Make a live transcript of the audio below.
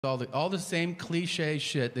All the same cliche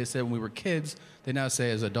shit they said when we were kids, they now say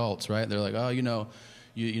as adults, right? They're like, oh,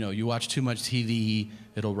 you watch too much TV,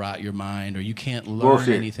 it'll rot your mind, or you can't learn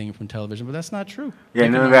anything from television. But that's not true. Yeah,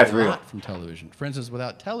 none of that's real. Lot from television. For instance,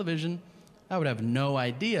 without television, I would have no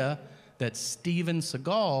idea that Steven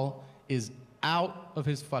Seagal is out of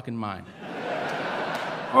his fucking mind.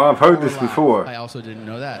 Oh, I've heard this before. I also didn't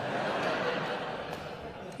know that.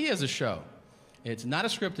 He has a show. It's not a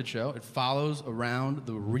scripted show. It follows around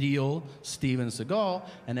the real Steven Seagal,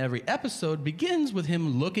 and every episode begins with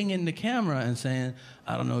him looking in the camera and saying,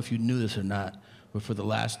 I don't know if you knew this or not, but for the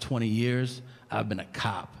last 20 years, I've been a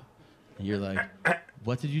cop. And you're like,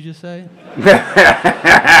 what did you just say?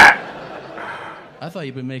 I thought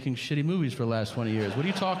you've been making shitty movies for the last 20 years. What are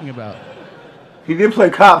you talking about? He did play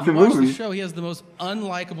cops in movies. The show, he has the most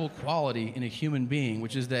unlikable quality in a human being,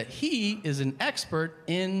 which is that he is an expert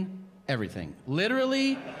in everything.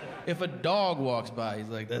 Literally, if a dog walks by, he's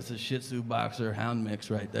like, that's a Shih Tzu boxer hound mix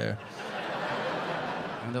right there.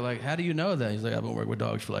 And they're like, how do you know that? He's like, I've been working with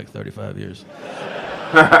dogs for like 35 years.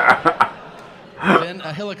 Then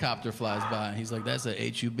a helicopter flies by. He's like, that's a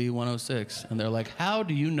HUB 106. And they're like, how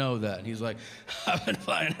do you know that? And he's like, I've been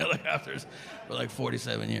flying helicopters for like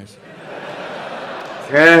 47 years.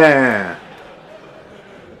 Yeah.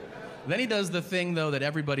 Then he does the thing, though, that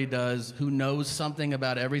everybody does who knows something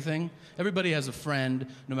about everything. Everybody has a friend,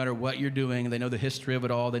 no matter what you're doing. They know the history of it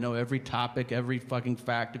all. They know every topic, every fucking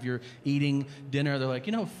fact. If you're eating dinner, they're like,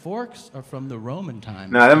 forks are from the Roman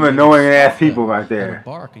times. Nah, them annoying-ass people right there.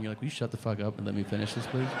 Bark, and you're like, will you shut the fuck up and let me finish this,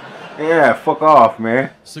 please? Yeah, fuck off, man.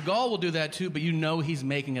 Seagal will do that, too, but he's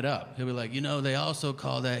making it up. He'll be like, they also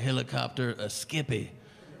call that helicopter a skippy.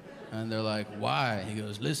 And they're like, why? He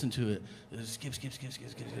goes, listen to it. Skip.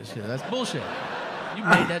 That's bullshit. You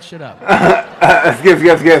made that shit up. Skip.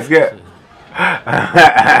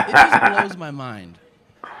 It just blows my mind.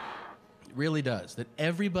 It really does. That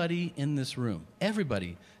everybody in this room,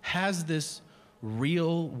 everybody has this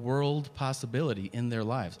real world possibility in their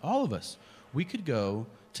lives. All of us. We could go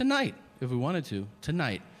tonight, if we wanted to,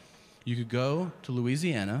 tonight. You could go to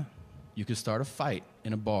Louisiana. You could start a fight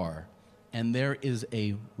in a bar. And there is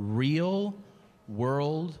a real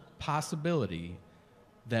world possibility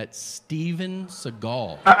that Steven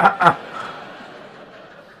Seagal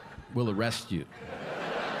will arrest you.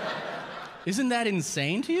 Isn't that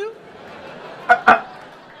insane to you?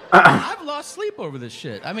 I've lost sleep over this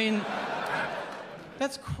shit. I mean,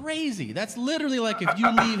 that's crazy. That's literally like if you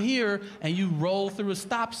leave here and you roll through a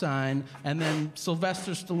stop sign and then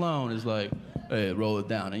Sylvester Stallone is like, hey, roll it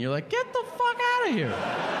down. And you're like, get the fuck out of here.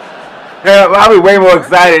 Yeah, well, I'll be way more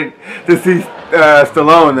excited to see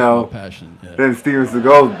Stallone, though, passion, than Steven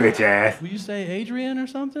Seagal's bitch ass. Will you say Adrian or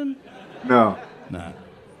something? No. Nah.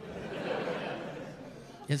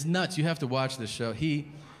 It's nuts. You have to watch this show.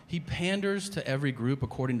 He panders to every group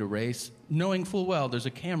according to race, knowing full well there's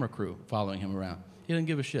a camera crew following him around. He doesn't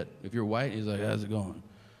give a shit. If you're white, he's like, how's it going?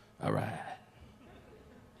 All right.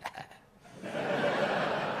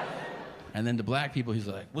 And then to black people, he's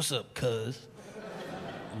like, what's up, cuz?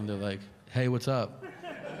 And they're like, hey, what's up?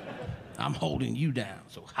 I'm holding you down,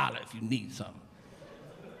 so holla if you need something.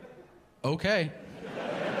 Okay.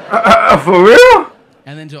 For real?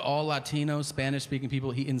 And then to all Latino, Spanish-speaking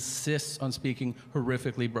people, he insists on speaking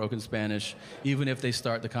horrifically broken Spanish, even if they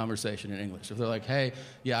start the conversation in English. If they're like, hey,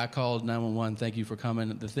 yeah, I called 911, thank you for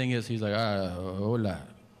coming. The thing is, he's like, hola.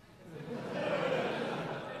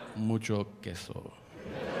 Mucho queso.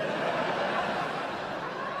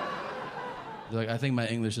 He's like, I think my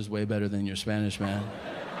English is way better than your Spanish, man.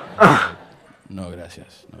 Like, no,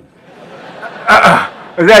 gracias. No.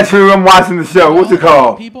 Is that true? I'm watching the show. What's it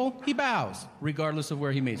called? People, he bows, regardless of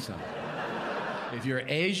where he meets them. If you're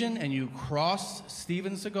Asian and you cross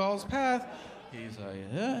Steven Seagal's path, he's like,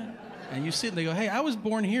 yeah. And you sit and they go, hey, I was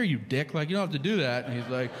born here, you dick. Like, you don't have to do that. And he's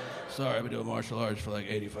like, sorry, I've been doing martial arts for like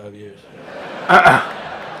 85 years.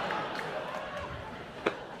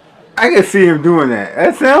 I can see him doing that.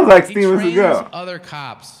 That sounds like Steven Seagal. He trains other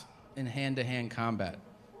cops in hand-to-hand combat.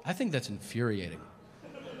 I think that's infuriating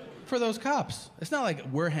for those cops. It's not like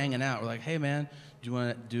we're hanging out. We're like, hey, man, do you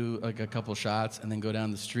want to do like a couple shots and then go down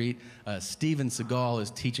the street? Steven Seagal is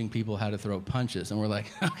teaching people how to throw punches. And we're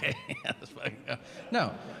like, okay, let's fucking go.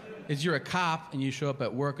 No. Is you're a cop and you show up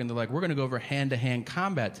at work and they're like, we're going to go over hand-to-hand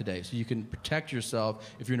combat today so you can protect yourself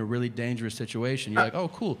if you're in a really dangerous situation. You're like, oh,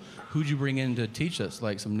 cool. Who'd you bring in to teach us?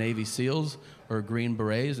 Like some Navy SEALs or Green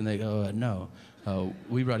Berets? And they go, no.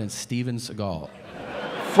 We brought in Steven Seagal.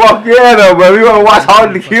 Fuck yeah, though, bro. You want to watch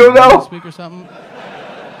Hard to Kill, though? Speak or something?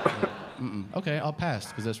 Okay, I'll pass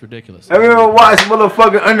because that's ridiculous. Have you ever watched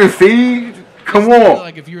motherfucking Under Siege? Come It's on.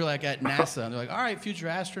 like if you're like at NASA and they're like, all right, future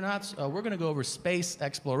astronauts, we're going to go over space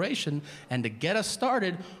exploration. And to get us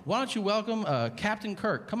started, why don't you welcome Captain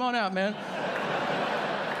Kirk? Come on out, man.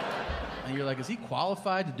 And you're like, is he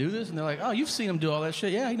qualified to do this? And they're like, oh, you've seen him do all that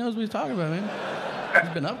shit. Yeah, he knows what he's talking about, man.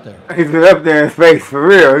 He's been up there. He's been up there in space for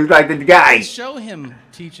real. He's like the guy. They show him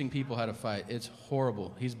teaching people how to fight. It's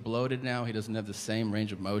horrible. He's bloated now. He doesn't have the same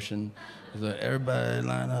range of motion. He's like, everybody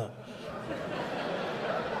line up.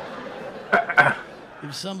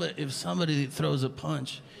 If somebody throws a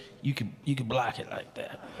punch, you could block it like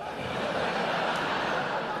that.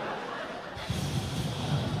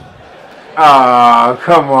 Oh,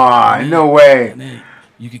 come on. No way. And then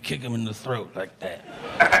you could kick him in the throat like that.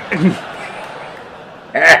 You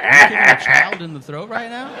kicking a child in the throat right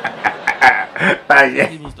now?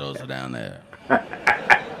 People's throats are down there.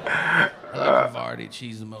 I like Havarti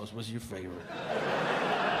cheese the most. What's your favorite?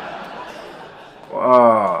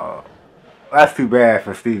 Oh, that's too bad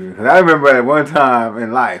for Steven. Because I remember at one time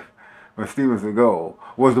in life when Steven Segal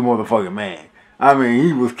was the motherfucking man. I mean,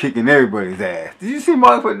 he was kicking everybody's ass. Did you see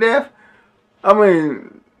Mark for Death? I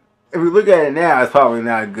mean, if we look at it now, it's probably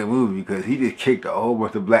not a good movie because he just kicked a whole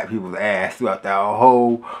bunch of black people's ass throughout that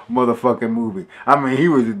whole motherfucking movie. I mean, he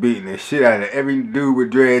was just beating the shit out of every dude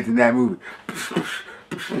with dreads in that movie.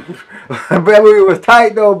 But that movie was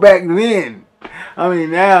tight though back then. I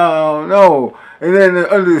mean, now I don't know. And then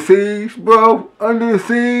Under the Siege, bro. Under the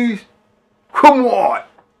Siege. Come on.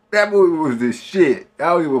 That movie was the shit. I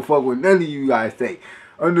don't give a fuck what none of you guys say.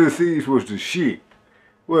 Under the Siege was the shit.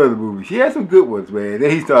 What other movies? He had some good ones, man. Then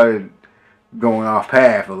he started going off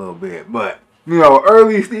path a little bit. But, you know,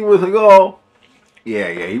 early Steven Seagal,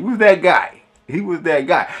 yeah, he was that guy. He was that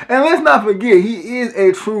guy. And let's not forget, he is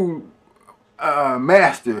a true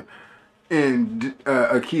master in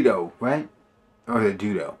Aikido, right? Or is it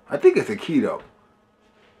Judo? I think it's Aikido.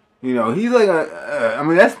 You know, he's like I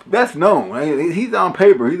mean, that's known. Right? He's on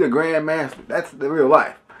paper. He's a grand master. That's the real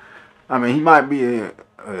life. I mean, he might be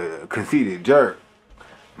a conceited jerk.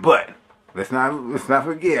 But let's not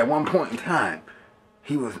forget, at one point in time,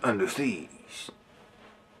 he was under siege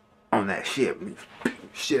on that ship.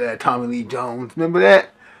 Shit out of Tommy Lee Jones. Remember that?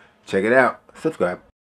 Check it out. Subscribe.